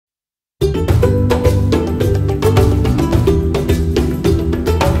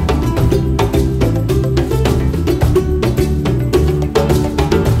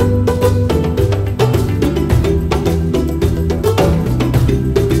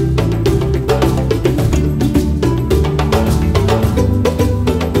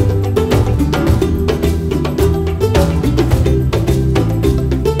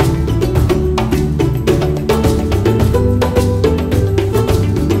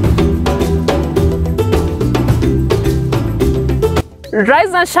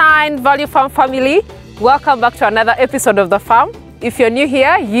Rise and shine, Value Farm family. Welcome back to another episode of The Farm. If you're new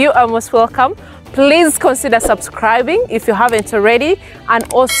here, you are most welcome. Please consider subscribing if you haven't already, and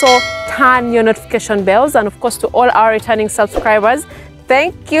also turn your notification bells. And of course, to all our returning subscribers,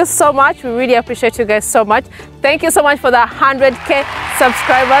 thank you so much. We really appreciate you guys so much. Thank you so much for the 100K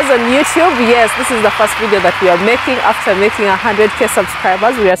subscribers on YouTube. Yes, this is the first video that we are making after making 100K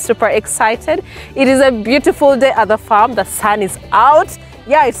subscribers. We are super excited. It is a beautiful day at the farm. The sun is out.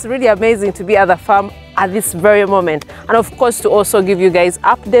 Yeah, it's really amazing to be at the farm at this very moment, and of course to also give you guys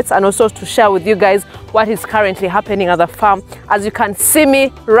updates and also to share with you guys what is currently happening at the farm. As you can see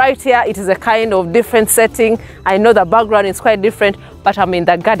me right here, it is a kind of different setting. I know the background is quite different, but I'm in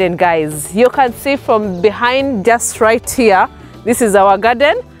the garden, guys. You can see from behind, just right here, this is our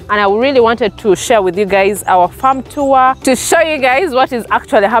garden. And I really wanted to share with you guys our farm tour to show you guys what is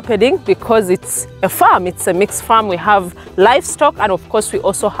actually happening, because it's a farm, it's a mixed farm. We have livestock, and of course we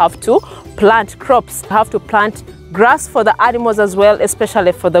also have to plant crops. We have to plant grass for the animals as well,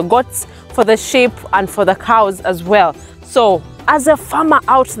 especially for the goats, for the sheep, and for the cows as well. So as a farmer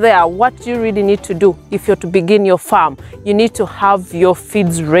out there, what you really need to do if you're to begin your farm, you need to have your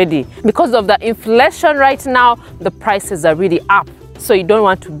feeds ready. Because of the inflation right now, the prices are really up. So you don't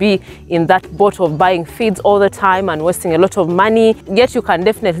want to be in that boat of buying feeds all the time and wasting a lot of money, yet you can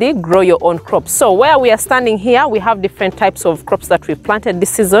definitely grow your own crops. So where we are standing here, we have different types of crops that we planted this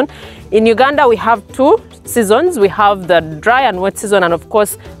season. In Uganda, we have two seasons. We have the dry and wet season, and of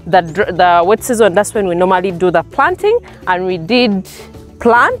course the wet season, that's when we normally do the planting. And we did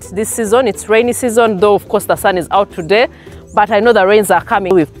plant this season. It's rainy season, though of course the sun is out today. But I know the rains are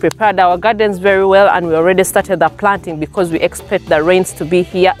coming. We've prepared our gardens very well, and we already started the planting because we expect the rains to be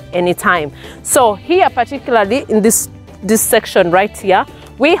here anytime. So here, particularly in this section right here,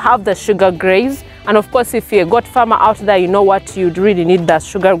 we have the sugar graze. And of course, if you're a goat farmer out there, you know what you'd really need the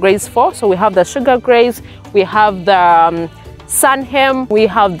sugar graze for. So we have the sugar graze, we have the sunhem, we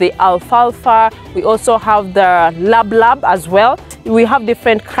have the alfalfa, we also have the lab as well. We have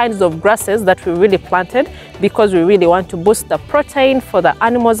different kinds of grasses that we really planted because we really want to boost the protein for the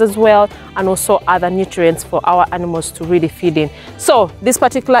animals as well, and also other nutrients for our animals to really feed in. So this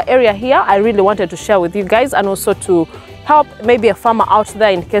particular area here, I really wanted to share with you guys, and also to help maybe a farmer out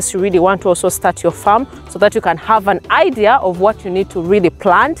there in case you really want to also start your farm, so that you can have an idea of what you need to really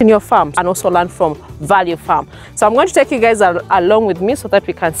plant in your farm and also learn from Value Farm. So I'm going to take you guys along with me so that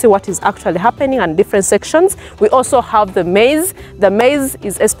we can see what is actually happening in different sections. We also have the maize. The maize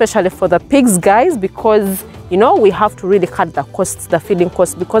is especially for the pigs, guys, because you know we have to really cut the costs, the feeding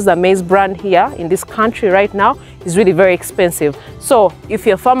costs, because the maize brand here in this country right now is really very expensive. So if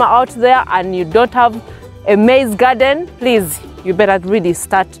you're a farmer out there and you don't have a maize garden, please, you better really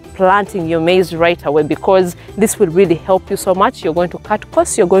start planting your maize right away, because this will really help you so much. You're going to cut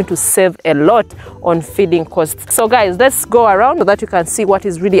costs, you're going to save a lot on feeding costs. So guys, let's go around so that you can see what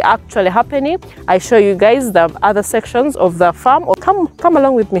is really actually happening. I show you guys the other sections of the farm. Or come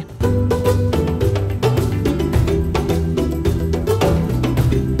along with me.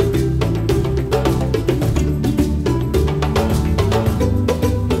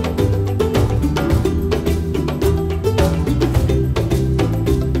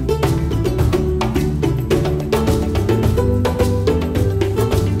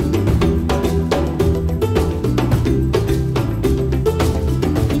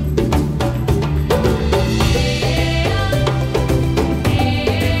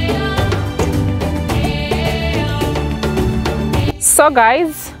 So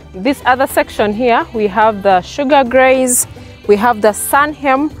guys, this other section here, we have the sugar graze, we have the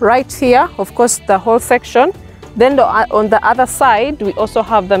sunhem right here, of course the whole section. Then on the other side, we also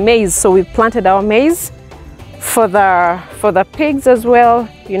have the maize. So we planted our maize for the pigs as well.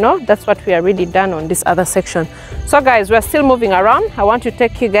 You know, that's what we are really done on this other section. So guys, we're still moving around. I want to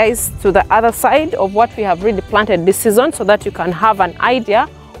take you guys to the other side of what we have really planted this season, so that you can have an idea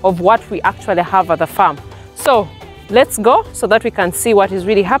of what we actually have at the farm. So let's go so that we can see what is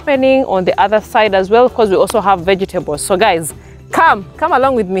really happening on the other side as well, because we also have vegetables. So guys, come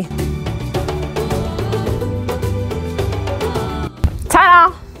along with me.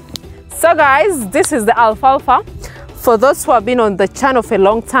 Ta-da! So guys, this is the alfalfa. For those who have been on the channel for a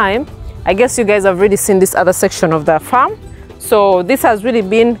long time, I guess you guys have already seen this other section of the farm. So this has really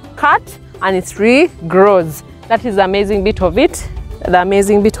been cut and it regrows. That is the amazing bit of it, the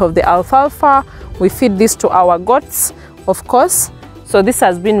amazing bit of the alfalfa. We feed this to our goats, of course. So this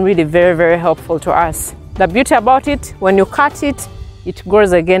has been really very, very helpful to us. The beauty about it, when you cut it, it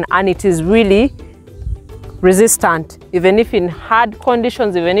grows again and it is really resistant. Even if in hard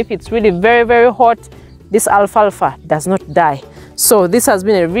conditions, even if it's really very, very hot, this alfalfa does not die. So this has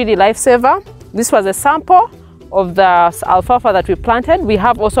been a really lifesaver. This was a sample of the alfalfa that we planted. We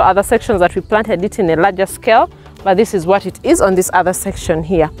have also other sections that we planted it in a larger scale, but this is what it is on this other section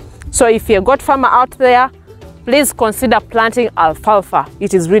here. So if you're a goat farmer out there, please consider planting alfalfa.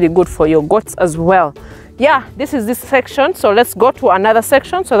 It is really good for your goats as well. Yeah, this is this section. So let's go to another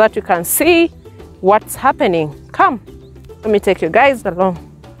section so that you can see what's happening. Come, let me take you guys along.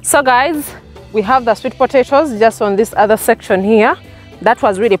 So guys, we have the sweet potatoes just on this other section here. That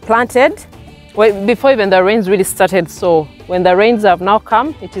was really planted before even the rains really started. So when the rains have now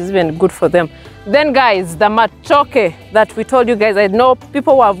come, it is even good for them. Then guys, the matoke that we told you guys, I know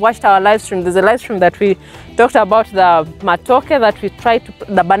people who have watched our live stream, there's a live stream that we talked about the matoke that we tried to,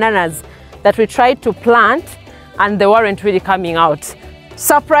 the bananas that we tried to plant and they weren't really coming out.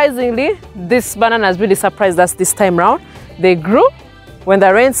 Surprisingly, this bananas really surprised us this time round. They grew when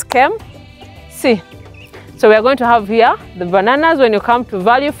the rains came. See, so we are going to have here the bananas. When you come to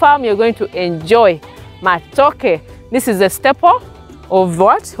Value Farm, you're going to enjoy matoke. This is a staple of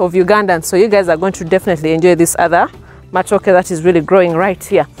what? Of Ugandans. So you guys are going to definitely enjoy this other matoke that is really growing right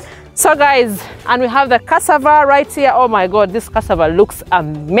here. So guys, and we have the cassava right here. Oh my God, this cassava looks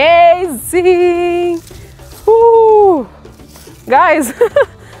amazing. Ooh. Guys,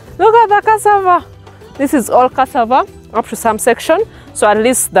 look at the cassava. This is all cassava up to some section. So at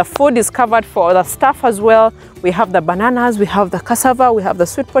least the food is covered for the staff as well. We have the bananas, we have the cassava, we have the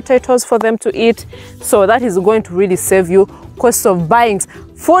sweet potatoes for them to eat. So that is going to really save you cost of buying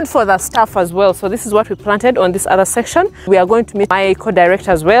food for the staff as well. So this is what we planted on this other section. We are going to meet my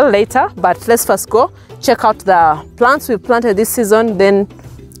co-director as well later, but let's first go check out the plants we planted this season. Then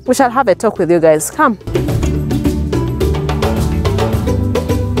we shall have a talk with you guys. Come.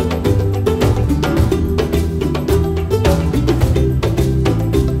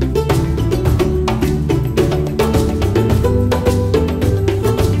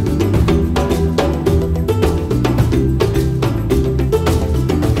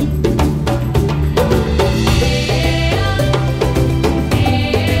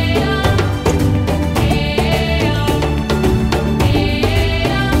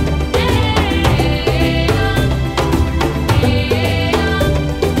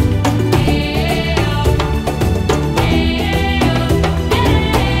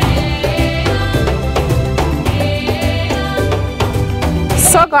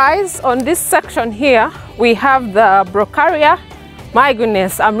 So guys, on this section here, we have the brocaria. My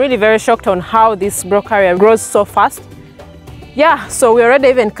goodness, I'm really very shocked on how this brocaria grows so fast. Yeah, so we're already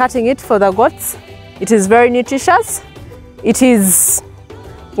even cutting it for the goats. It is very nutritious. It is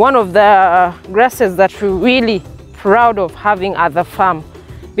one of the grasses that we're really proud of having at the farm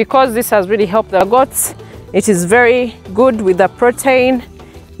because this has really helped the goats. It is very good with the protein.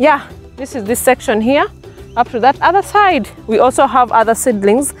 Yeah, this is this section here. Up to that other side, we also have other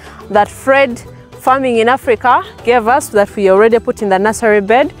seedlings that Fred Farming in Africa gave us that we already put in the nursery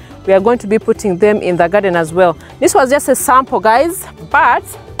bed. We are going to be putting them in the garden as well. This was just a sample, guys, but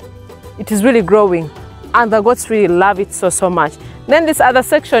it is really growing and the goats really love it so much. Then this other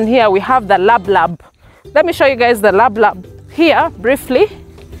section here, we have the lab. Let me show you guys the lab here briefly.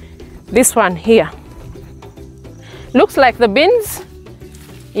 This one here looks like the beans.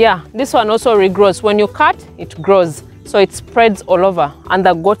 Yeah, this one also regrows. When you cut, it grows. So it spreads all over and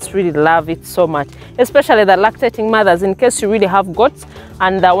the goats really love it so much, especially the lactating mothers. In case you really have goats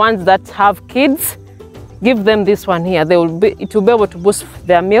and the ones that have kids, give them this one here. It will be able to boost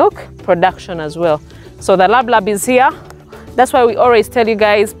their milk production as well. So the lab is here. That's why we always tell you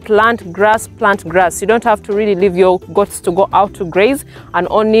guys, plant grass, plant grass. You don't have to really leave your goats to go out to graze and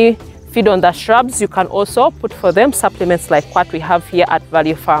only feed on the shrubs. You can also put for them supplements like what we have here at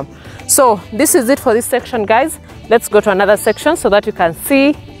Value Farm. So this is it for this section, guys. Let's go to another section so that you can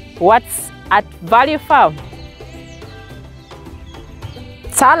see what's at Value Farm.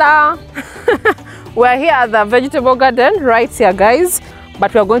 Ta-da! We're here at the vegetable garden right here, guys,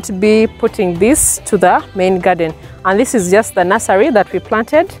 but we're going to be putting this to the main garden. And this is just the nursery that we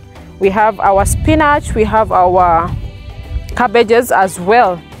planted. We have our spinach, we have our cabbages as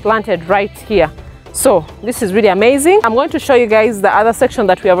well planted right here. So this is really amazing. I'm going to show you guys the other section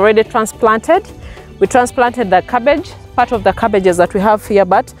that we have already transplanted. We transplanted the cabbage, part of the cabbages that we have here,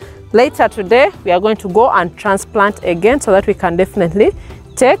 but later today we are going to go and transplant again so that we can definitely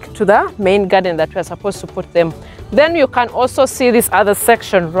take to the main garden that we are supposed to put them. Then you can also see this other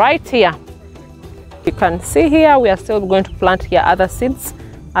section right here. You can see here we are still going to plant here other seeds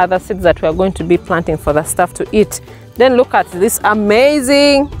that we are going to be planting for the stuff to eat. Then look at this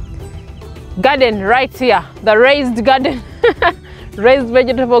amazing garden right here, the raised garden, raised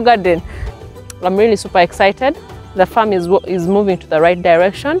vegetable garden. I'm really super excited. The farm is moving to the right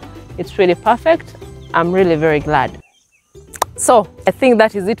direction. It's really perfect. I'm really very glad. So I think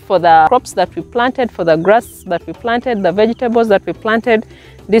that is it for the crops that we planted, for the grass that we planted, the vegetables that we planted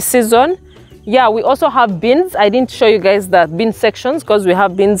this season. Yeah, we also have beans. I didn't show you guys the bean sections because we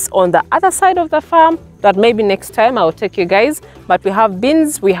have beans on the other side of the farm that maybe next time I will take you guys. But we have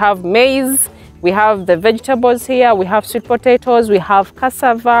beans, we have maize, we have the vegetables here, we have sweet potatoes, we have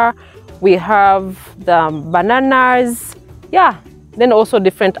cassava, we have the bananas. Yeah, then also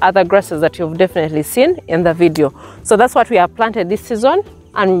different other grasses that you've definitely seen in the video. So that's what we have planted this season,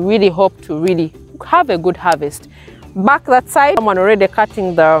 and we really hope to really have a good harvest. Back that side, someone already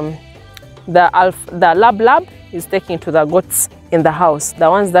cutting the lab is taking to the goats in the house, the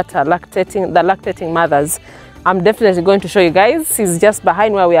ones that are lactating mothers. I'm definitely going to show you guys. He's just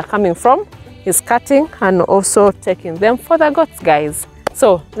behind where we are coming from. He's cutting and also taking them for the goats, guys.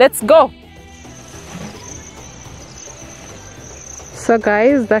 So let's go. So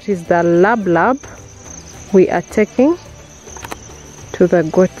guys, that is the lab we are taking to the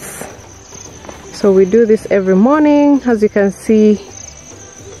goats. So we do this every morning, as you can see.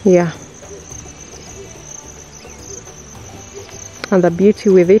 Yeah. And the beauty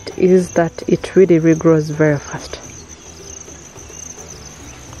with it is that it really regrows very fast.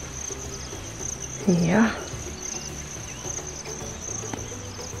 Yeah.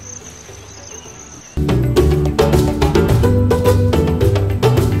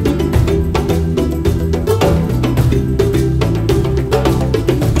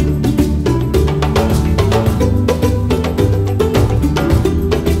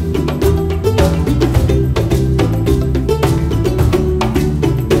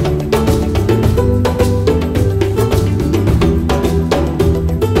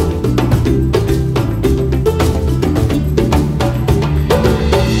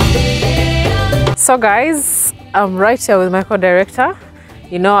 So guys, I'm right here with my co-director.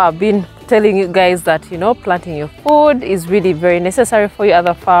 You know, I've been telling you guys that, you know, planting your food is really very necessary for your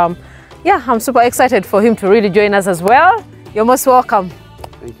other farm. Yeah, I'm super excited for him to really join us as well. You're most welcome.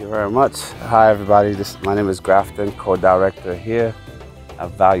 Thank you very much. Hi everybody, my name is Grafton, co-director here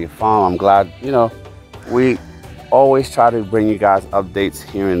at Value Farm. I'm glad, you know, we always try to bring you guys updates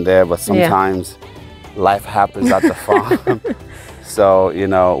here and there, but sometimes life happens at the farm. So, you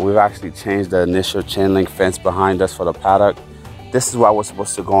know, we've actually changed the initial chain link fence behind us for the paddock. This is what was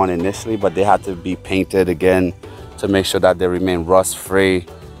supposed to go on initially, but they had to be painted again to make sure that they remain rust free,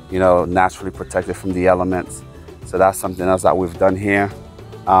 you know, naturally protected from the elements. So that's something else that we've done here.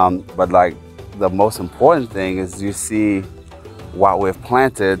 But like the most important thing is you see what we've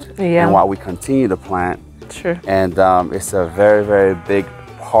planted and what we continue to plant. Sure. And it's a very, very big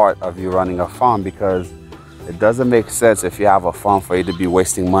part of you running a farm, because it doesn't make sense if you have a farm for you to be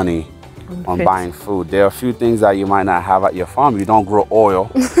wasting money on buying food. There are a few things that you might not have at your farm. You don't grow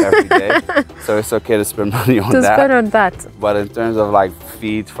oil every day, so it's okay to spend money on that. But in terms of like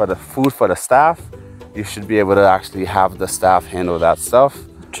food for the staff, you should be able to actually have the staff handle that stuff.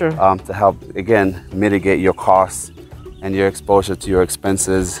 True. To help, again, mitigate your costs and your exposure to your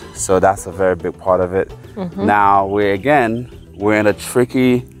expenses. So that's a very big part of it. Now, we're in a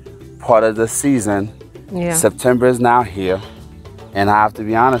tricky part of the season. September is now here, and I have to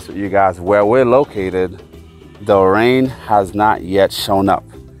be honest with you guys, where we're located, the rain has not yet shown up.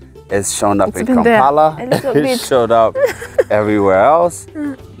 It's shown up in Kampala, it's showed up everywhere else.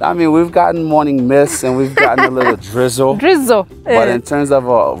 I mean, we've gotten morning mist and we've gotten a little drizzle. But in terms of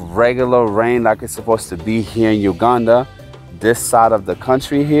a regular rain like it's supposed to be here in Uganda, this side of the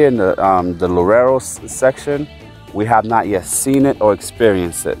country here in the Lorero section, we have not yet seen it or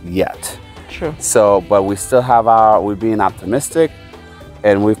experienced it yet. True. So, but we still have we're being optimistic,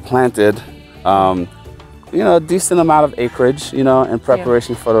 and we've planted, you know, a decent amount of acreage, you know, in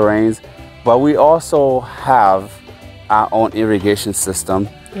preparation for the rains. But we also have our own irrigation system,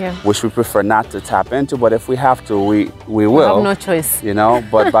 which we prefer not to tap into, but if we have to, we will. We have no choice. You know,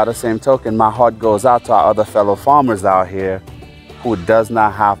 but by the same token, my heart goes out to our other fellow farmers out here who does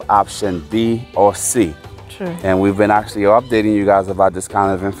not have option B or C. True. And we've been actually updating you guys about this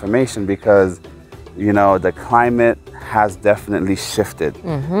kind of information because you know, the climate has definitely shifted.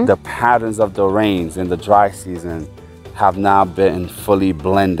 The patterns of the rains in the dry season have now been fully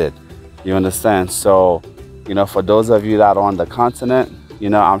blended. You understand? So, you know, for those of you that are on the continent, you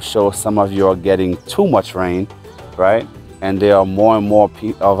know, I'm sure some of you are getting too much rain, right? And there are more and more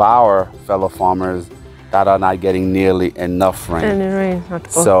of our fellow farmers that are not getting nearly enough rain. Any rain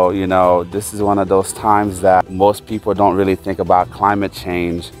at all. So, you know, this is one of those times that most people don't really think about climate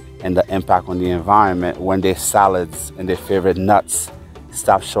change and the impact on the environment when their salads and their favorite nuts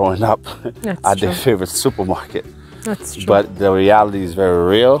stop showing up at their favorite supermarket. That's true. But the reality is very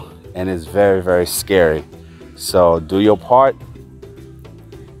real and it's very, very scary. So do your part,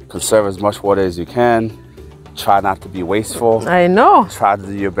 conserve as much water as you can, try not to be wasteful. I know. Try to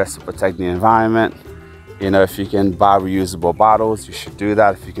do your best to protect the environment. You know, if you can buy reusable bottles, you should do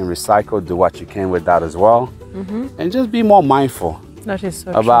that. If you can recycle, do what you can with that as well. And just be more mindful That is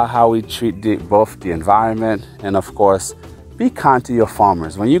so about how we treat both the environment and, of course, be kind to your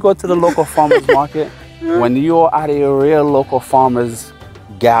farmers. When you go to the local farmers market, when you're at a real local farmers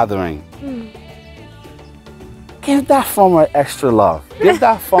gathering, give that farmer extra love. Give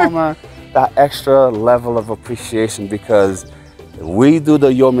that farmer that extra level of appreciation because we do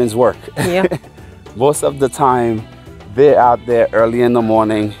the yeoman's work. Yeah. Most of the time, they're out there early in the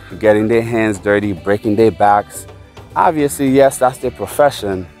morning, getting their hands dirty, breaking their backs. Obviously, yes, that's their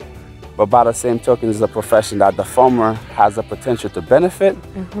profession, but by the same token, it's a profession that the farmer has the potential to benefit,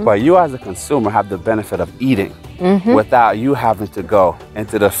 but you as a consumer have the benefit of eating without you having to go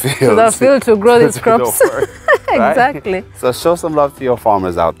into the field. To the field to grow these crops. Exactly. So show some love to your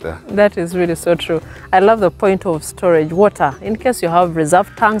farmers out there. That is really so true. I love the point of storage. Water. In case you have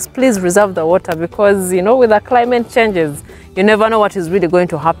reserve tanks, please reserve the water because, you know, with the climate changes, you never know what is really going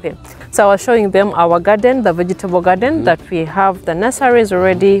to happen. So I was showing them our garden, the vegetable garden that we have. The nurseries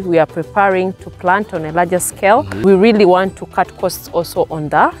already. We are preparing to plant on a larger scale. We really want to cut costs also on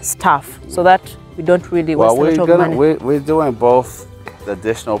the staff so that we don't really waste a lot of money. We're doing both the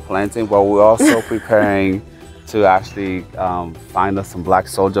additional planting, but we're also preparing to actually find us some black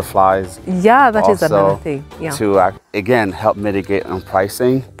soldier flies. Yeah, that is another thing. Yeah. To, again, help mitigate on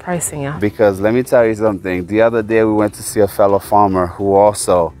pricing. Pricing, yeah. Because let me tell you something. The other day we went to see a fellow farmer who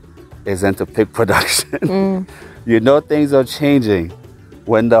also is into pig production. You know things are changing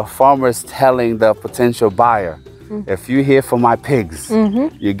when the farmer is telling the potential buyer, if you here for my pigs,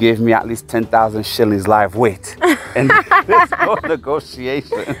 you give me at least 10,000 shillings live weight. And there's no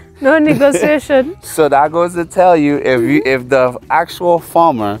negotiation. No negotiation. So that goes to tell you, if the actual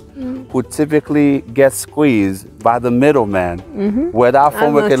farmer who typically gets squeezed by the middleman, where that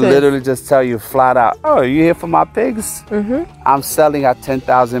farmer can literally just tell you flat out, oh, you here for my pigs? I'm selling at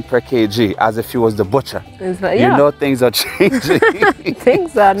 10,000 per kg, as if he was the butcher. Like, you know things are changing.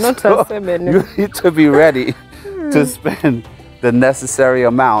 Things are not the same anymore. You need to be ready to spend the necessary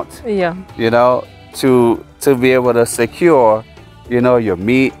amount, you know, to be able to secure, you know, your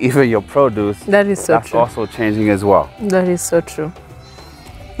meat, even your produce. That is so true. That's also changing as well. That is so true.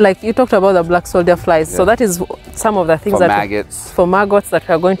 Like you talked about the black soldier flies, so that is some of the things for maggots. For maggots that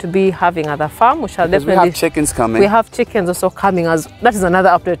we are going to be having at the farm. We shall definitely. We have chickens coming. We have chickens also coming. As that is another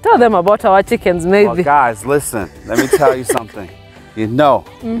update. Tell them about our chickens, maybe. Well, guys, listen. Let me tell you something. You know,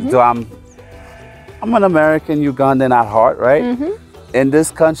 I'm an American Ugandan at heart, right? In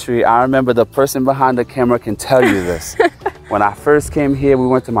this country, I remember the person behind the camera can tell you this. When I first came here, we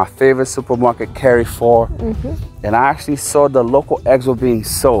went to my favorite supermarket, Carrefour, and I actually saw the local eggs were being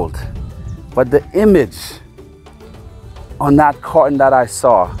sold. But the image on that carton that I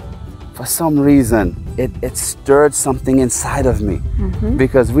saw, for some reason, it stirred something inside of me.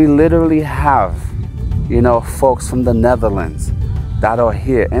 Because we literally have, you know, folks from the Netherlands that are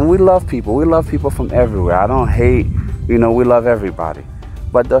here. And we love people. We love people from everywhere. I don't hate, you know, we love everybody.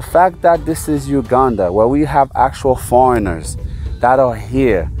 But the fact that this is Uganda, where we have actual foreigners that are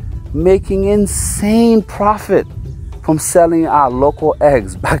here making insane profit from selling our local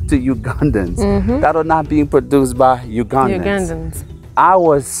eggs back to Ugandans that are not being produced by Ugandans. I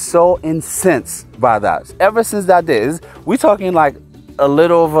was so incensed by that. Ever since that day, we're talking like a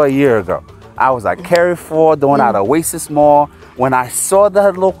little over a year ago. I was at Carrefour, the one at Oasis Mall, when I saw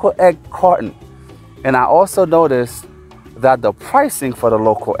that local egg carton. And I also noticed that the pricing for the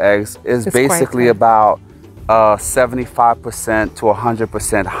local eggs is basically about 75% to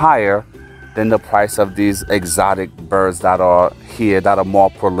 100% higher than the price of these exotic birds that are here, that are more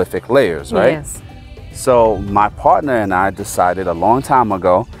prolific layers, right? Yes. So my partner and I decided a long time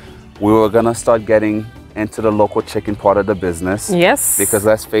ago we were gonna start getting into the local chicken part of the business. Yes. Because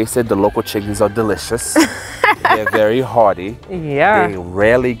let's face it, the local chickens are delicious. They're very hardy. Yeah. They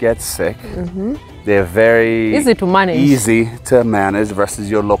rarely get sick. They're very easy to manage. Easy to manage versus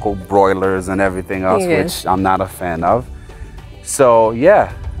your local broilers and everything else, which I'm not a fan of. So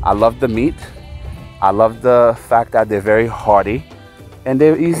yeah, I love the meat. I love the fact that they're very hardy and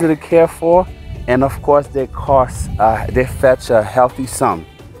they're easy to care for. And of course, they fetch a healthy sum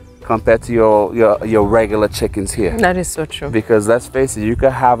compared to your regular chickens here. That is so true. Because let's face it, you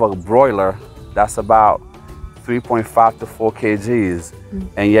could have a broiler that's about 3.5 to 4 kgs,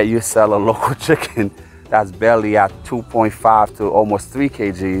 and yet you sell a local chicken that's barely at 2.5 to almost 3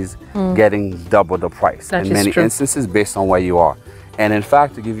 kgs, getting double the price in many instances based on where you are. And in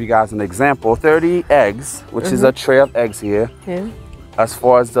fact, to give you guys an example, 30 eggs, which is a tray of eggs here. Yeah. As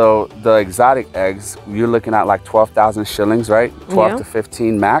far as the exotic eggs, you're looking at like 12,000 shillings, right? 12 to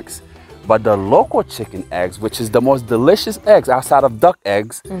 15 max. But the local chicken eggs, which is the most delicious eggs outside of duck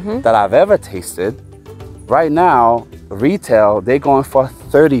eggs that I've ever tasted, right now, retail, they're going for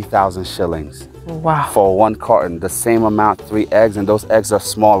 30,000 shillings. Wow. For 1 carton, the same amount, 3 eggs, and those eggs are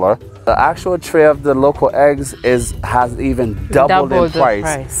smaller. The actual tray of the local eggs has even doubled in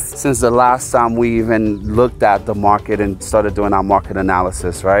price since the last time we even looked at the market and started doing our market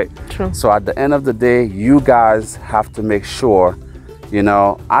analysis, right? True. So at the end of the day, you guys have to make sure, you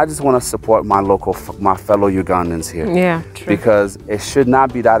know, I just want to support my fellow Ugandans here. Yeah, true. Because it should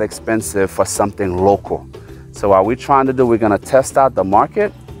not be that expensive for something local. So what we're trying to do, we're going to test out the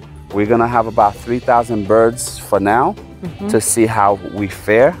market. We're going to have about 3,000 birds for now to see how we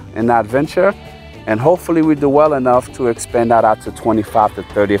fare in that venture. And hopefully we do well enough to expand that out to 25 to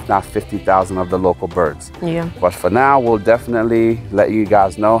 30, if not 50,000 of the local birds. Yeah. But for now, we'll definitely let you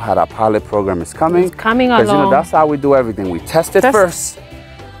guys know how that pilot program is coming. It's coming along. Because, you know, that's how we do everything. We test it first,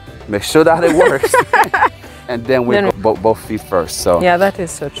 make sure that it works, and then we go both feet first. So yeah, that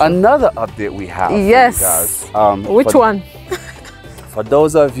is so true. Another update we have. Yes. For you guys. Which one? For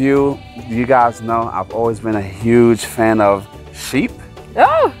those of you guys know, I've always been a huge fan of sheep.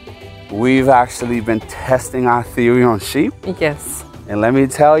 Oh! We've actually been testing our theory on sheep. Yes. And let me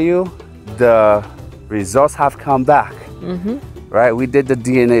tell you, the results have come back. Right? We did the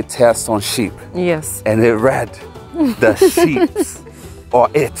DNA test on sheep. Yes. And it read, the sheeps or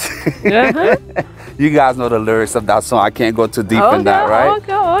it. You guys know the lyrics of that song. I can't go too deep in that, right?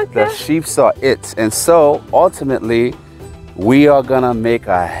 Okay. The sheeps are it. And so ultimately, we are gonna make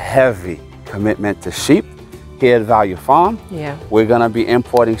a heavy commitment to sheep here at Value Farm. Yeah. We're gonna be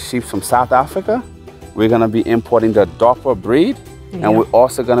importing sheep from South Africa. We're gonna be importing the Dorper breed. Yeah. And we're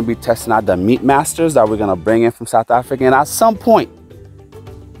also gonna be testing out the meat masters that we're gonna bring in from South Africa. And at some point,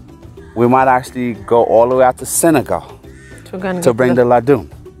 we might actually go all the way out to Senegal to bring the Ladum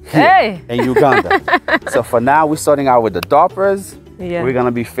here in Uganda. So for now, we're starting out with the Dorpers. Yeah. We're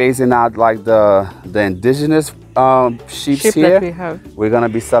gonna be phasing out like the indigenous sheep here. That we have. We're gonna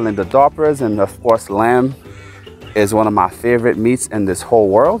be selling the Dorpers, and of course, lamb is one of my favorite meats in this whole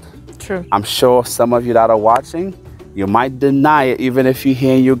world. True. I'm sure some of you that are watching, you might deny it, even if you're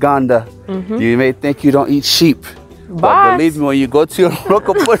here in Uganda. You may think you don't eat sheep. But believe me, when you go to your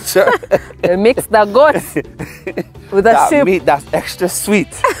local butcher, they mix the goat with the sheep. That meat that's extra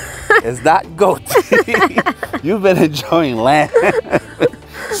sweet is that goat. You've been enjoying lamb.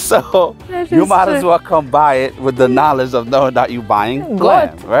 So you might as well come buy it with the knowledge of knowing that you're buying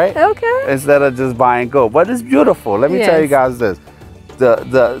lamb, right? Okay. Instead of just buying goat. But it's beautiful. Let me tell you guys this.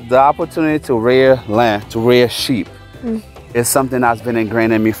 The opportunity to rear lamb, to rear sheep, is something that's been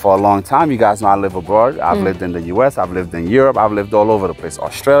ingrained in me for a long time. You guys know I live abroad. I've lived in the US, I've lived in Europe, I've lived all over the place,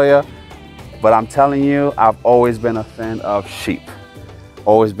 Australia. But I'm telling you, I've always been a fan of sheep.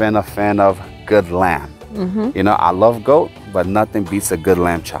 Always been a fan of good lamb. You know, I love goat, but nothing beats a good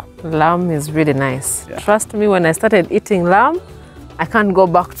lamb chop. Lamb is really nice. Yeah. Trust me, when I started eating lamb, I can't go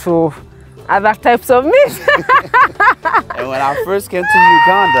back to other types of meat. And when I first came to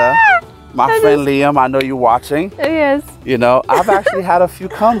Uganda, my friend Liam, I know you're watching. Yes. You know, I've actually had a few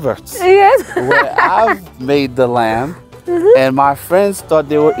converts. Yes. Where I've made the lamb, and my friends thought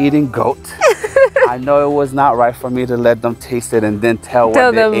they were eating goat. I know it was not right for me to let them taste it and then tell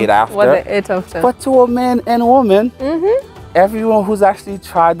what they ate after. What they ate after. But to a man and woman, everyone who's actually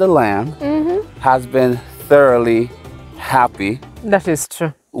tried the lamb has been thoroughly happy. That is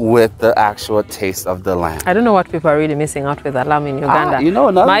true. With the actual taste of the lamb. I don't know what people are really missing out with the lamb in Uganda. You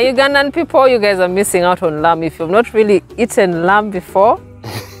know, my Ugandan people, you guys are missing out on lamb. If you've not really eaten lamb before,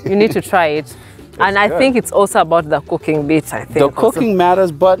 you need to try it. And I think it's also about the cooking bit, I think. The cooking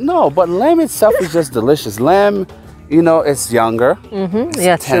matters, but lamb itself is just delicious. Lamb, you know, it's younger,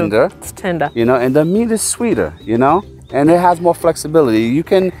 it's tender. True. It's tender. You know, and the meat is sweeter, you know, and it has more flexibility. You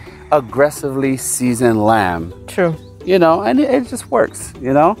can aggressively season lamb. True. you know, and it just works,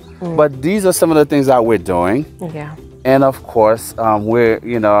 you know. But these are some of the things that we're doing. Yeah. And of course, we're,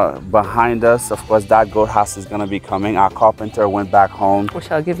 you know, behind us, of course, that goat house is going to be coming. Our carpenter went back home.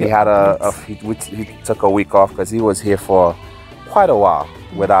 Which I'll give you. He had he took a week off because he was here for quite a while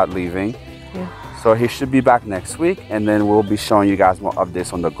without leaving. Yeah. So he should be back next week, and then we'll be showing you guys more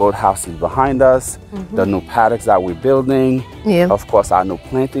updates on the goat houses behind us, the new paddocks that we're building, of course our new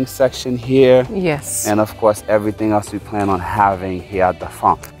planting section here, and of course everything else we plan on having here at the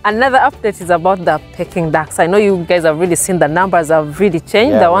farm. Another update is about the Peking ducks. I know you guys have really seen the numbers have really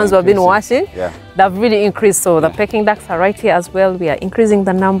changed. The ones we've been watching, they've really increased. So the Peking ducks are right here as well. We are increasing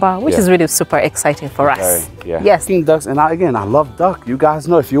the number, which is really super exciting for us. Yes. Peking ducks, and again, I love duck. You guys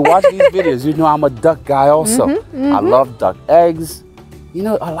know, if you watch these videos, you know I'm a duck guy also. I love duck eggs. You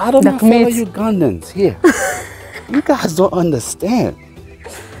know, a lot of my fellow Ugandans here, you guys don't understand.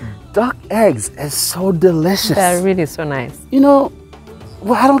 Duck eggs is so delicious. They're really so nice. You know,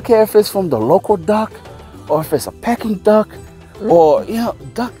 well, I don't care if it's from the local duck or if it's a Peking duck or, you know,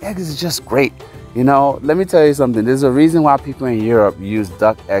 duck eggs is just great. You know, let me tell you something. There's a reason why people in Europe use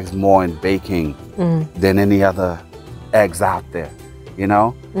duck eggs more in baking than any other eggs out there. You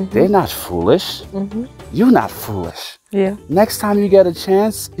know, they're not foolish. You're not foolish. Yeah. Next time you get a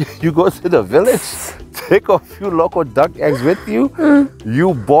chance, you go to the village, take a few local duck eggs with you,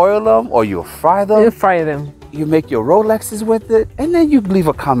 you boil them or you fry them. You fry them. You make your Rolexes with it, and then you leave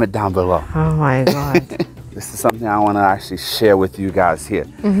a comment down below. Oh my God. This is something I want to actually share with you guys here.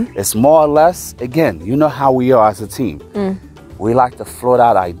 It's more or less, again, you know how we are as a team. We like to float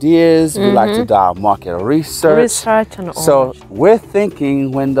out ideas. We like to do our market research. And all. So we're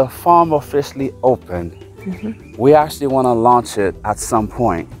thinking when the farm officially opened, we actually want to launch it at some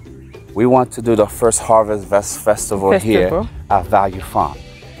point. We want to do the first Harvest Festival here at Value Farm.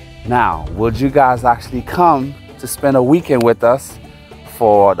 Now, would you guys actually come to spend a weekend with us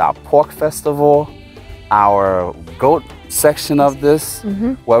for the pork festival, our goat section of this,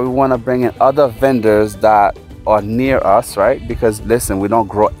 where we want to bring in other vendors that are near us, right? Because listen, we don't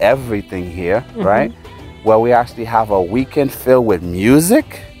grow everything here, right? Where we actually have a weekend filled with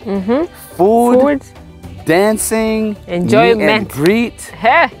music, food, dancing, enjoyment, meet and greet.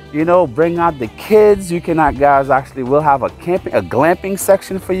 You know, bring out the kids. You can guys actually, we'll have a glamping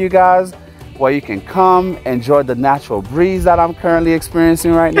section for you guys where you can come enjoy the natural breeze that I'm currently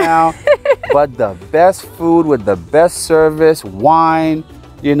experiencing right now. But the best food with the best service, wine.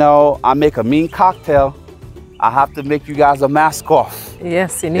 You know, I make a mean cocktail. I have to make you guys a mask off.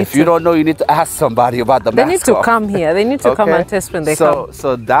 Yes, you need to. If you don't know, you need to ask somebody about the mask off. They need to come here. They need to come and test when they come.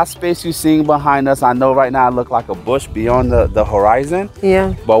 So that space you're seeing behind us, I know right now it looks like a bush beyond the horizon.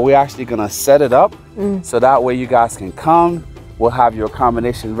 Yeah. But we're actually going to set it up so that way you guys can come. We'll have your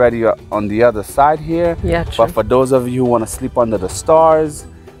accommodation ready on the other side here. Yeah, true. But for those of you who want to sleep under the stars,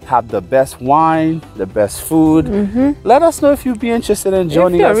 have the best wine, the best food, let us know if you'd be interested in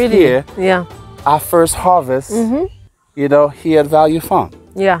joining us here. Yeah. Our first harvest, you know, here at Value Farm.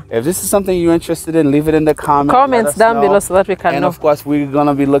 Yeah. If this is something you're interested in, leave it in the comments down below so that we can know. And of course, we're going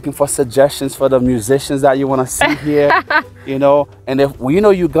to be looking for suggestions for the musicians that you want to see here, you know. And if you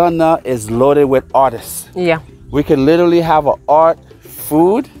know, Uganda is loaded with artists. Yeah. We can literally have an art,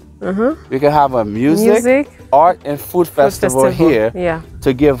 food. We can have a music, art, and food festival here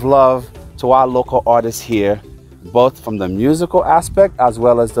to give love to our local artists here, both from the musical aspect as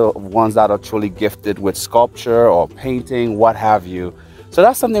well as the ones that are truly gifted with sculpture or painting, what have you. So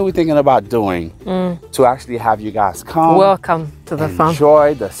that's something we're thinking about doing to actually have you guys come. Welcome to the farm.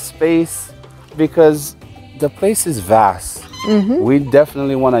 Enjoy the space because the place is vast. We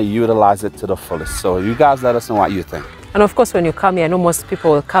definitely want to utilize it to the fullest. So you guys let us know what you think. And of course, when you come here, I know most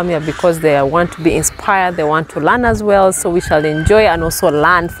people will come here because they want to be inspired, they want to learn as well. So we shall enjoy and also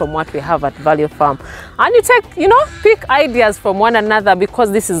learn from what we have at Value Farm. And you take, you know, pick ideas from one another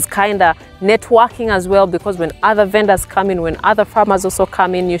because this is kind of networking as well. Because when other vendors come in, when other farmers also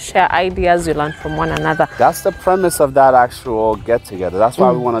come in, you share ideas, you learn from one another. That's the premise of that actual get together. That's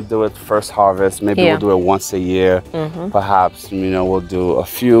why we want to do it first harvest. Maybe we'll do it once a year. Perhaps, you know, we'll do a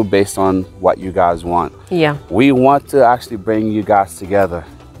few based on what you guys want. Yeah. We want to actually bring you guys together.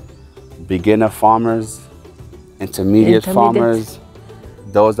 Beginner farmers, intermediate farmers,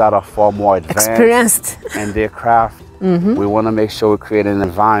 those that are far more advanced in their craft. We want to make sure we create an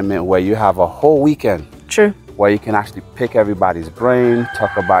environment where you have a whole weekend. True. Where you can actually pick everybody's brain,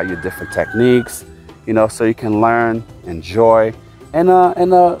 talk about your different techniques, you know, so you can learn, enjoy in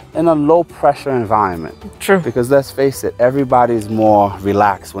a low pressure environment. True. Because let's face it, everybody's more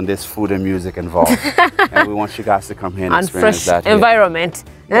relaxed when there's food and music involved. And we want you guys to come here and experience that here. Environment.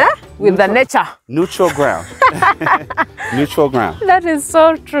 With the nature. Neutral ground. Neutral ground. That is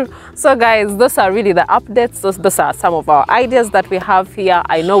so true. So guys, those are really the updates. Those are some of our ideas that we have here.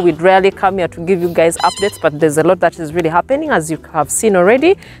 I know we'd rarely come here to give you guys updates, but there's a lot that is really happening, as you have seen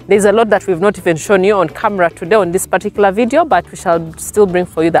already. There's a lot that we've not even shown you on camera today on this particular video, but we shall still bring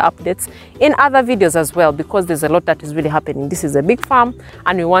for you the updates in other videos as well, because there's a lot that is really happening. This is a big farm,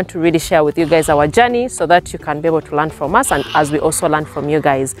 and we want to really share with you guys our journey so that you can be able to learn from us, and as we also learn from you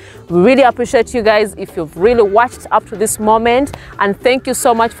guys. We really appreciate you guys if you've really watched up to this moment, and thank you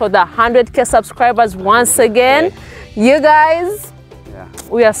so much for the 100K subscribers once again. You guys,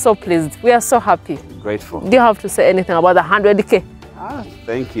 we are so pleased. We are so happy. Grateful. Do you have to say anything about the 100K?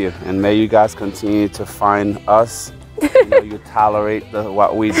 Thank you, and may you guys continue to find us. You tolerate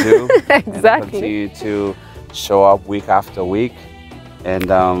what we do. Exactly. And continue to show up week after week, and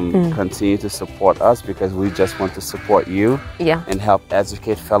continue to support us, because we just want to support you and help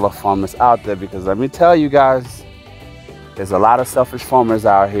educate fellow farmers out there. Because let me tell you guys, there's a lot of selfish farmers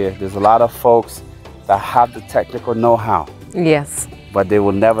out here. There's a lot of folks that have the technical know-how. Yes. But they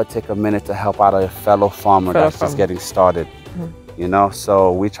will never take a minute to help out a fellow farmer that's just getting started. You know,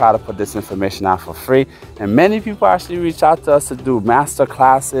 so we try to put this information out for free, and many people actually reach out to us to do master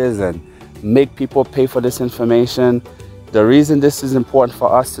classes and make people pay for this information. The reason this is important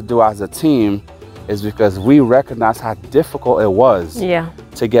for us to do as a team is because we recognize how difficult it was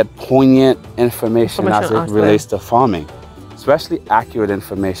to get poignant information as it relates to farming, especially accurate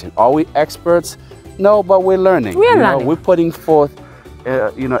information. Are we experts? No, but we're learning. We're putting forth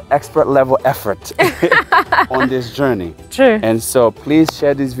expert level effort on this journey. True. And so please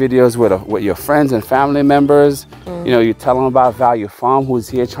share these videos with your friends and family members. You tell them about Value Farm, who's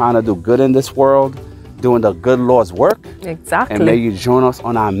here trying to do good in this world, doing the good Lord's work. Exactly. And may you join us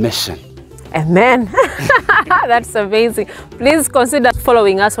on our mission. Amen. That's amazing. Please consider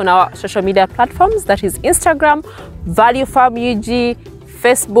following us on our social media platforms. That is Instagram, Value Farm UG,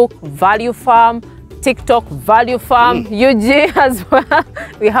 Facebook, Value Farm, TikTok, Value Farm UG as well.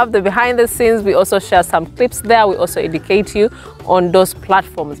 We have the behind the scenes. We also share some clips there. We also educate you on those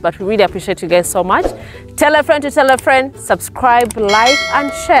platforms. But we really appreciate you guys so much. Tell a friend to tell a friend. Subscribe, like,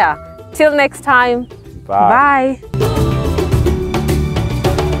 and share. Till next time. Bye. Bye.